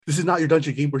This is not your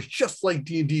dungeon game. We're just like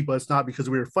D&D, but it's not because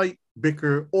we fight,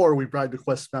 bicker, or we bribe the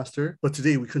quest master. But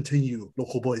today we continue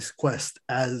Local Boy's quest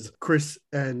as Chris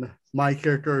and my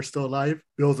character are still alive.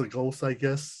 Bill's a ghost, I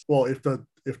guess. Well, if the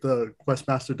quest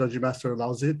master, dungeon master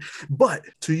allows it. But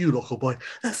to you, Local Boy.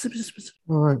 All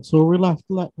right, so we left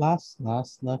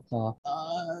off.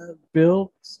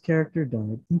 Bill's character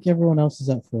died. I think everyone else is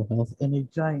at full health, and a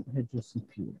giant had just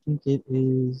appeared. I think it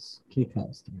is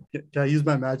Kikau's turn. Can I use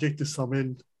my magic to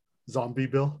summon Zombie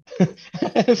Bill? I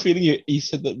had a feeling you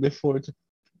said that before.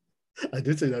 I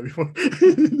did say that before.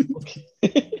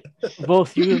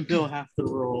 Both you and Bill have to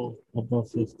roll above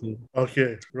 15.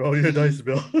 Okay, roll your dice,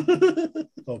 Bill.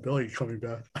 Oh, Bill ain't coming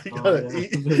back. I gotta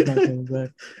eat. Bill's not coming back.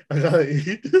 I gotta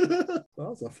eat. That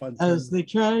was a fun time. As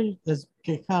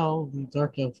Kikau, the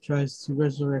Dark Elf, tries to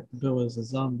resurrect Bill as a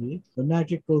zombie, the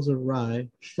magic goes awry,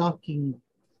 shocking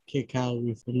Kikau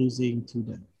with losing 2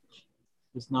 damage.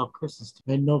 It's now Chris's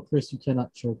turn. And no, Chris, you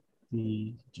cannot choke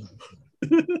the giant.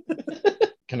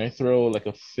 Can I throw like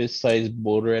a fist-sized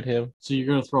boulder at him? So you're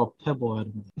gonna throw a pebble at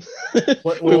him.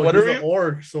 What are an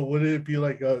orc? So would it be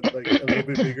like a little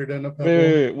bit bigger than a pebble?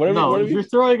 Wait. What are you're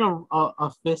throwing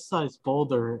a fist-sized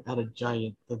boulder at a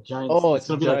giant. The giant. Oh, it's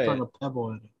gonna be like throwing a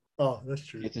pebble at it. Oh, that's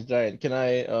true. It's a giant. Can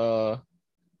I? You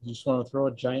just want to throw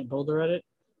a giant boulder at it?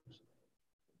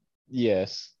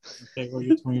 Yes. Okay, roll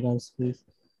your 20 dice, please.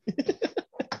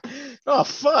 Oh,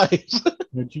 5.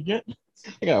 What'd you get?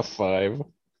 I got 5.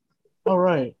 All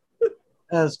right.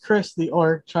 As Chris the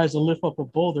orc tries to lift up a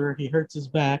boulder, he hurts his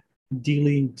back,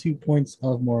 dealing 2 points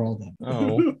of morale damage.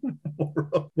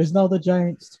 Oh. It's now the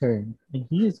giant's turn, and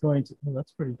he is going to. Oh,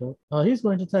 that's pretty dope. He's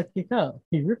going to attack Kikau.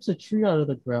 He rips a tree out of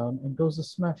the ground and goes to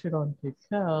smash it on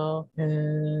Kikau,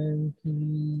 and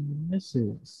he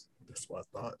misses. That's what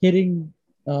I thought. Hitting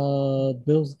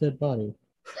Bill's dead body.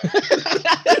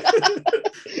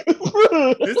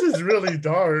 This is really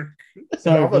dark.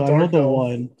 Sorry, Bill, I rolled a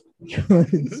 1.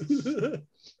 It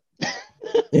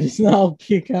is now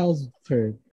Kikau's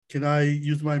turn. Can I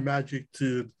use my magic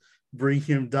to bring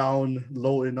him down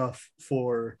low enough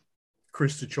for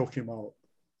Chris to choke him out?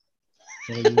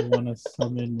 So you want to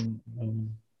summon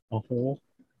a hole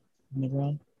in the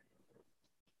ground?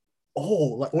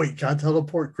 Oh, wait, can I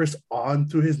teleport Chris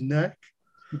onto his neck?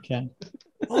 You can.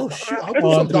 Oh, shit, I'll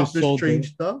do some Doctor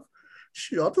Strange stuff.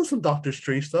 Shoot, I'll do some Doctor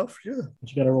Strange stuff, yeah. But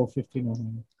you gotta roll 15 on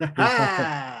him.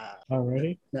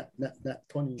 Alrighty. Nat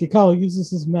 20. Kikau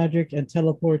uses his magic and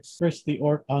teleports Chris the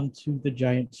orc onto the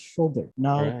giant's shoulder.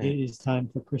 Now It is time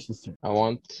for Chris's turn. I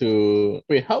want to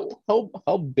wait.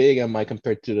 How big am I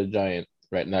compared to the giant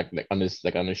right now? Like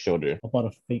on his shoulder.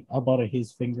 About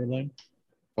his finger length.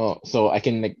 Oh, so I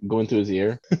can like go into his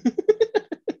ear.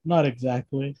 Not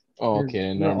exactly. Oh,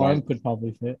 okay. Your arm could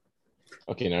probably fit.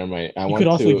 Okay, never mind. You could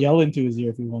also yell into his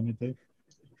ear if you wanted to.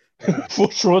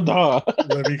 For sure,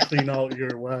 let me clean out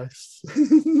your wax.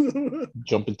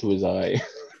 Jump into his eye.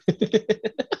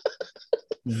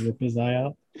 You rip his eye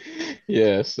out?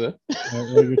 Yes. All right,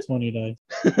 roll your 20 dice.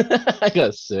 I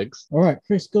got 6. All right,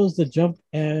 Chris goes to jump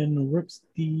and rip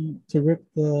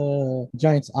the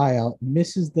giant's eye out,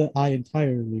 misses the eye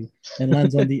entirely, and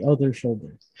lands on the other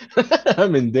shoulder.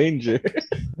 I'm in danger.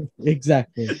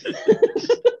 Exactly.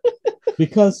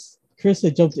 Because Chris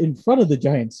had jumped in front of the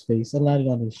giant's face and landed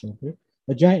on his shoulder,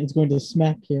 the giant is going to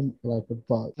smack him like a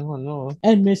bug. Oh no!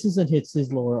 And misses and hits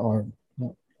his lower arm.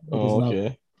 No,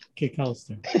 okay. Kikau's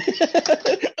turn.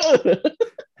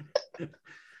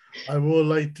 I would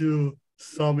like to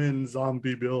summon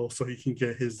Zombie Bill so he can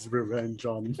get his revenge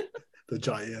on the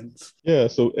giants. Yeah,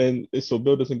 so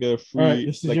Bill doesn't get a free. All right,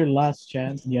 this is your last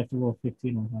chance, and you have to roll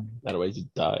 15 on him. Otherwise, you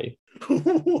die. I'm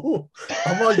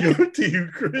on your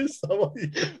team, Chris. I'm on your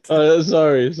team.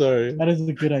 Sorry. That is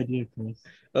a good idea, Chris.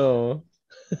 Oh.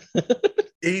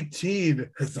 18,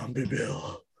 Zombie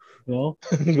Bill. Bill?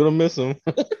 I'm gonna miss him.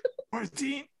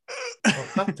 14.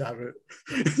 Oh, God damn it.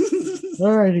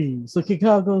 Alrighty, so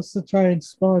Kikau goes to try and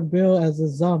spawn Bill as a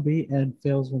zombie and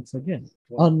fails once again.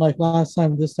 Wow. Unlike last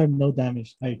time, this time no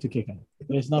damage to Kikau.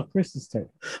 It is now Chris's turn.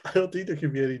 I don't think there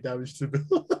can be any damage to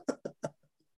Bill.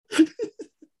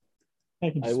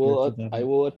 I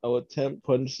will attempt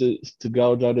punch to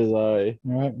gouge out his eye.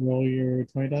 Alright, roll your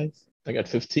 20 dice. I got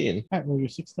 15. Alright, roll your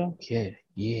 6 dice. Okay,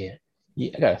 yeah,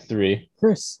 I got 3.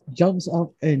 Chris jumps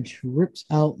up and rips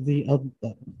out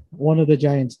one of the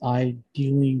giant's eye,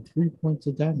 dealing 3 points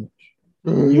of damage.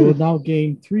 You will now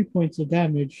gain 3 points of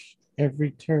damage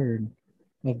every turn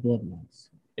of blood loss.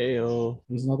 Ayo.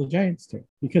 It's now the giant's turn.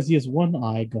 Because he has one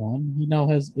eye gone, he now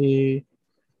has a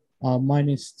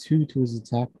 -2 to his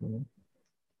attack roll.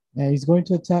 And he's going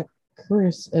to attack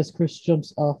Chris as Chris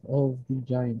jumps off of the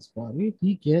giant's body.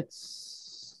 He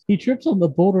gets He trips on the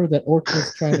boulder that Orc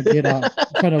was trying to get out,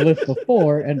 trying to lift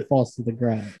before, and falls to the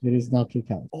ground. It is now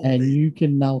Kikau. Oh, And wait. you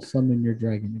can now summon your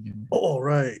dragon again. Oh,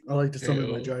 right. I like to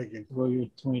summon my Ew. dragon. Roll your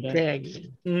 20 die.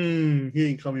 Dragon. He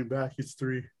ain't coming back. It's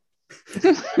 3.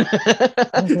 Okay.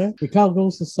 Kikau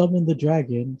goes to summon the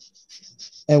dragon,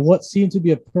 and what seemed to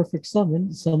be a perfect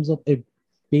summon sums up a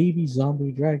baby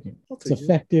zombie dragon. I'll Its take it.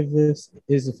 effectiveness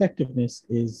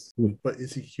is weak. But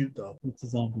is he cute though? It's a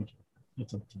zombie.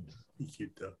 It's up to you. He's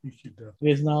cute though. He's cute though.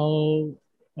 It is now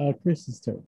Chris's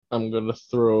turn. I'm gonna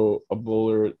throw a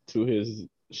boulder to his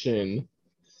shin.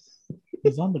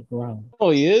 He's on the ground. Oh,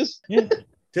 he is? Yeah.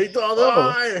 Take the other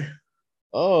Oh. eye.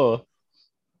 Oh.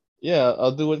 Yeah,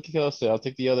 I'll do what Kikau said. I'll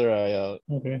take the other eye out.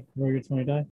 Okay. Roll your 20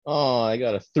 die. Oh, I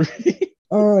got a 3.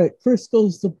 All right. Chris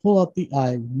goes to pull out the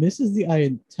eye, misses the eye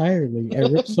entirely,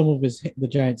 and rips some of the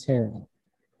giant's hair out.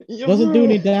 Doesn't do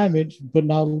any damage, but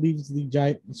now leaves the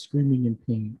giant screaming in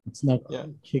pain. It's now Yeah.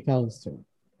 Kikau's turn.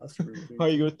 That's creepy. How are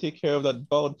you gonna take care of that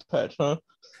bald patch, huh?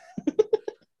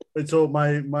 Wait, so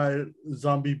my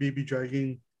zombie baby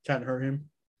dragon can't hurt him?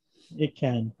 It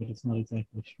can, but it's not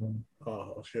exactly strong.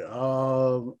 Oh, okay.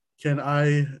 Can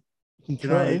I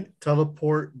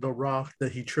teleport the rock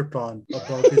that he tripped on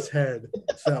above his head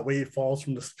so that way it falls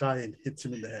from the sky and hits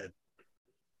him in the head?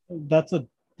 That's a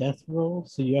death roll,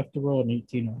 so you have to roll an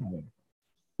 18 or higher.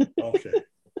 Okay.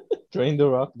 Drain the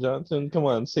rock, Johnson. Come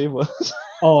on, save us.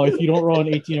 Oh, if you don't roll an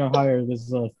 18 or higher,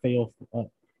 there's a fail.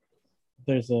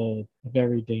 There's a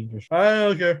very dangerous. I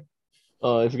don't care.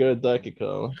 Oh, if you're gonna die,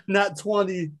 Kikau. Not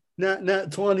 20.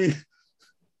 Not 20.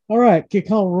 All right,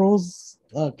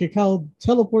 Kikau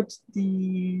teleports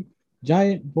the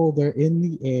giant boulder in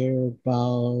the air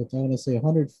about, I want to say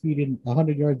 100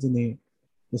 yards in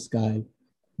the sky,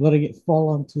 letting it fall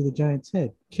onto the giant's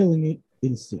head, killing it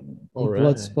instantly. With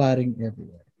blood splatting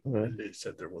everywhere. Alright. They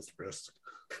said there was risk.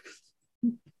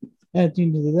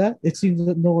 Adding to that, it seems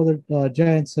that no other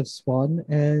giants have spawned,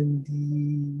 and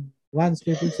the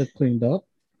landscapers have cleaned up,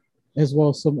 as well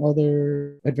as some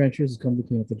other adventurers come to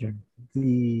clean up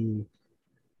the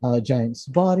giant's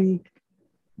body,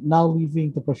 now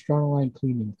leaving the Pastrana line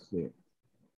clean and clear.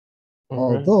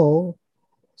 Alright. Although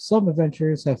some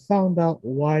adventurers have found out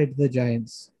why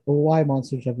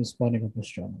monsters have been spawning on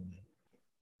Pastrana line.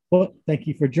 But thank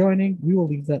you for joining. We will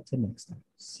leave that to next time.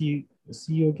 See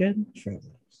you again, travelers.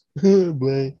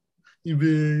 Bye.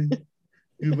 Good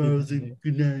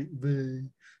night. Bye.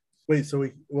 Wait, so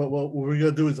what we're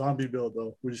gonna do is zombie build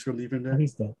though. We're just gonna leave him there.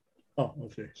 He's dead. Oh,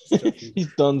 okay.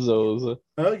 He's done those.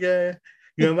 Okay.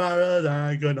 Good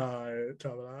night. Good night.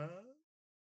 Traveler.